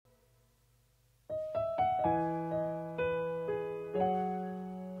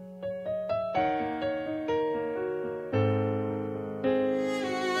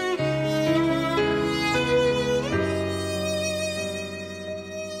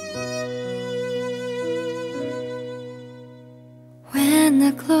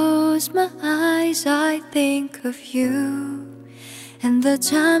When I close my eyes, I think of you and the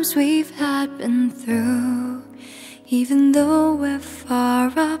times we've had been through. Even though we're far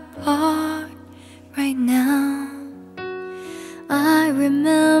apart right now, I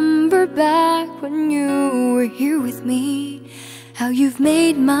remember back when you were here with me, how you've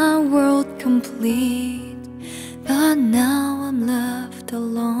made my world complete. But now I'm left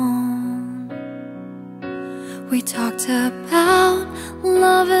alone. We talked about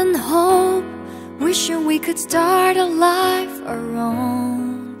love and hope, wishing we could start a life our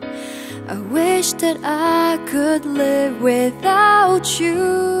own. I wish that I could live without you.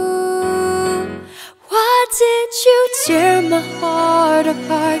 Why did you tear my heart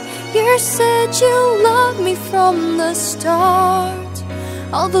apart? You said you loved me from the start.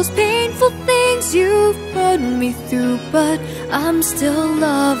 All those painful things you've put me through, but I'm still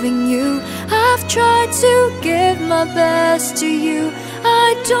loving you. I've tried to give my best to you.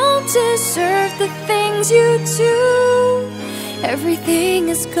 I don't deserve the things you do. Everything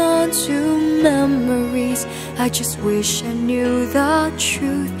is gone to memories. I just wish I knew the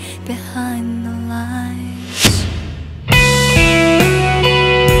truth behind the lies.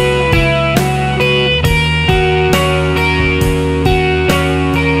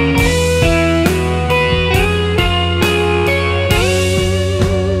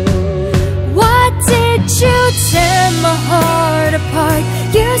 Tear my heart apart.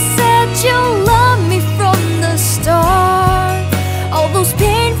 You said you loved me from the start. All those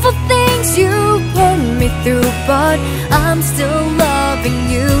painful things you put me through, but I'm still loving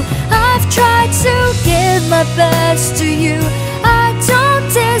you. I've tried to give my best to you. I don't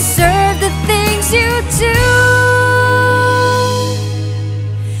deserve the things you do.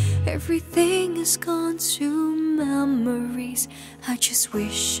 Everything is gone to memories. I just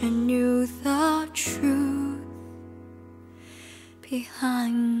wish I knew the truth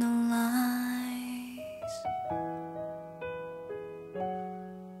behind the lie.